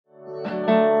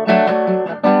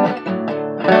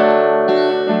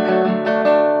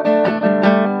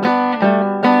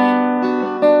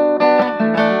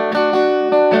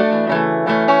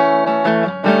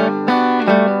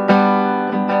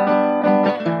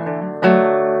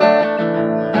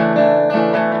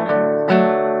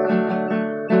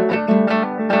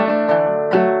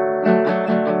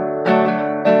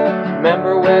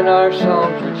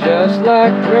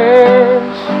like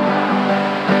prayers,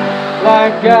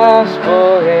 like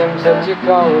gospel hymns that you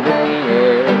called in the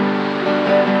air.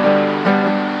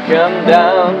 Come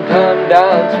down,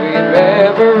 sweet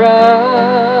reverence,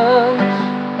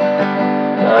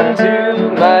 unto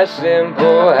my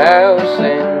simple house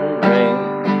and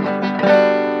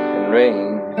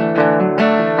ring.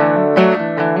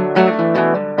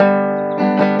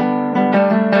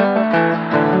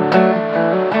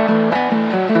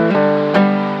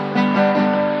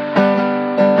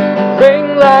 Ring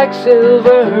like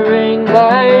silver, ring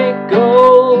like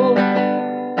gold,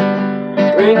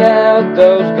 ring out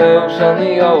those ghosts on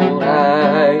the old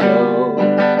high-o.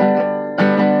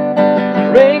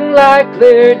 Ring like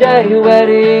clear day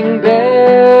wedding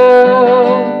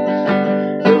bells,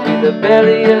 will be the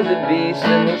belly of the beast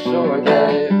and the sword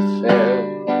that it fell.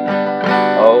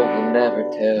 Oh, we'll never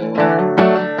tell.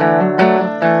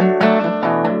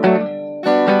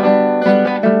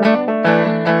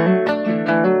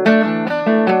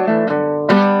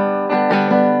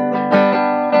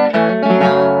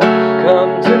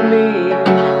 Come to me,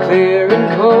 clear and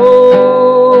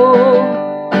cold,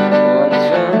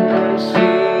 lonesome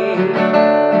sea.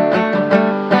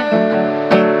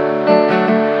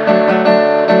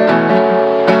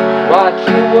 Watch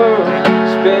the world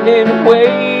spinning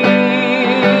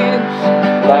waves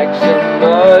like some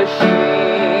machine.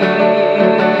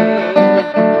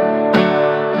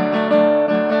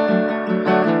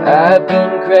 I've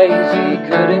been crazy,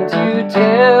 couldn't you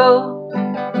tell?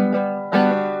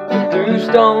 Threw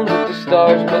stones at the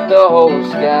stars, but the whole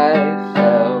sky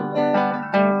fell.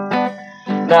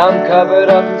 Now I'm covered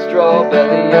up in straw,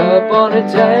 belly up on a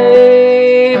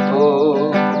table.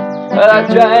 But I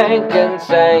drank and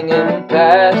sang and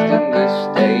passed in the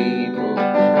stable.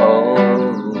 Oh,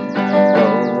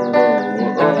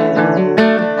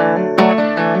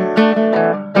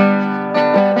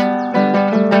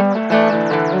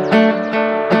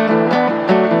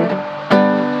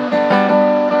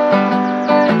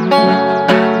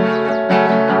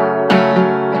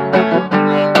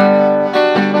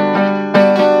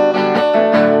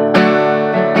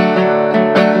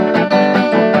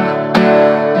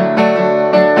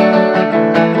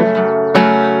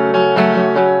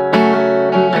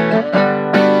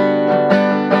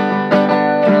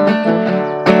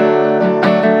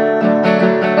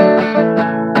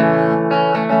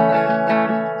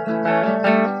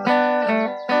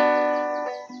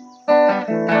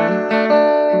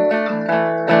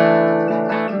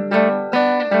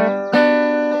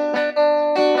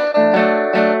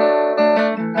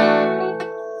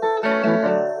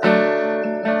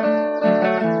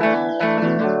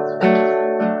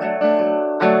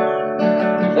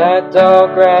 that tall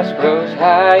grass grows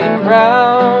high and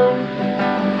brown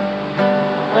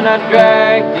when I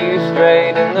dragged you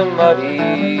straight in the muddy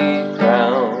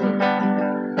ground,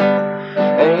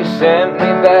 and you sent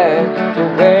me back to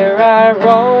where I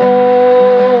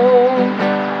roamed.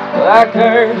 Well, I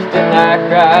cursed and I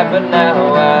cried, but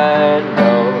now I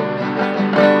know.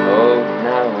 Oh,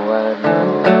 now I know.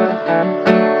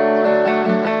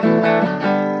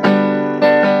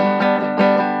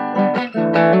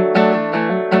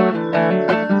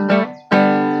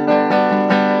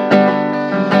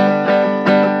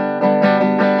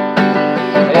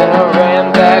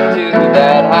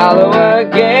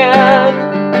 Again,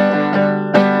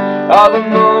 oh, the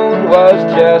moon was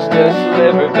just a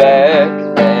sliver back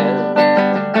then,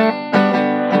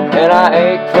 and I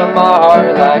ached from my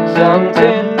heart like some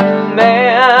tin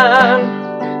man.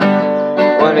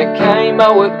 When it came,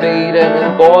 oh, it beat and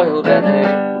it boiled and it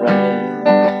rang.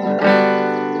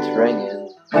 It's ringing.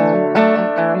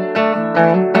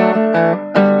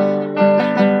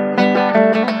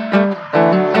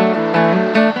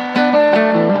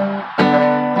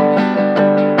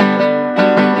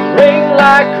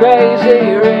 Like crazy,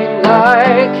 ring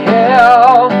like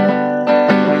hell,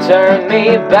 turn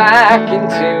me back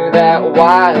into that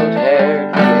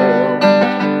wild-haired girl.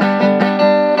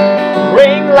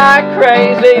 Ring like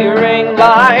crazy, ring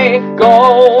like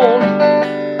gold,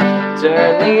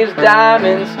 turn these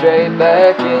diamonds straight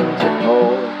back into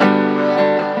gold.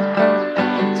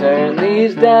 Turn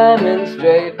these diamonds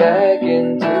straight back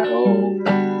into gold.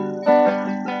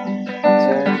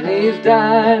 Turn these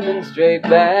diamonds straight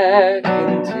back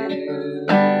into